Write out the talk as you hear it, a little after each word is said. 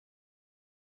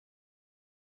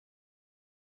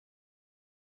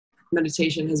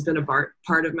meditation has been a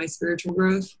part of my spiritual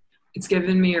growth. It's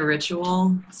given me a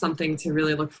ritual, something to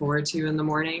really look forward to in the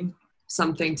morning,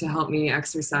 something to help me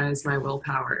exercise my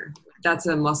willpower. That's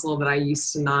a muscle that I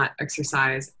used to not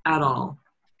exercise at all.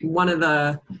 One of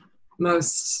the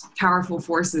most powerful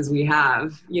forces we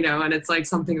have, and it's like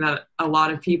something that a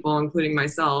lot of people, including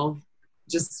myself,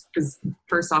 just is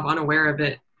first off unaware of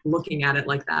it, looking at it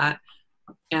like that.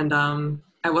 And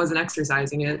I wasn't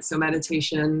exercising it. So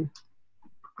meditation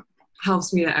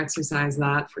helps me to exercise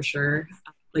that for sure.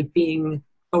 Like being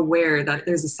aware that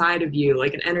there's a side of you,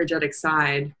 like an energetic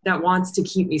side that wants to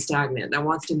keep me stagnant, that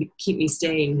wants to keep me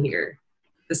staying here.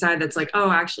 The side that's like,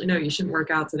 oh, actually, no, you shouldn't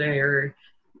work out today. And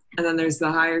then there's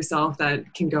the higher self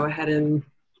that can go ahead and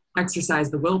exercise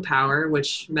the willpower,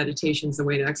 which meditation is the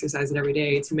way to exercise it every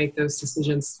day to make those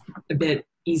decisions a bit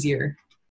easier.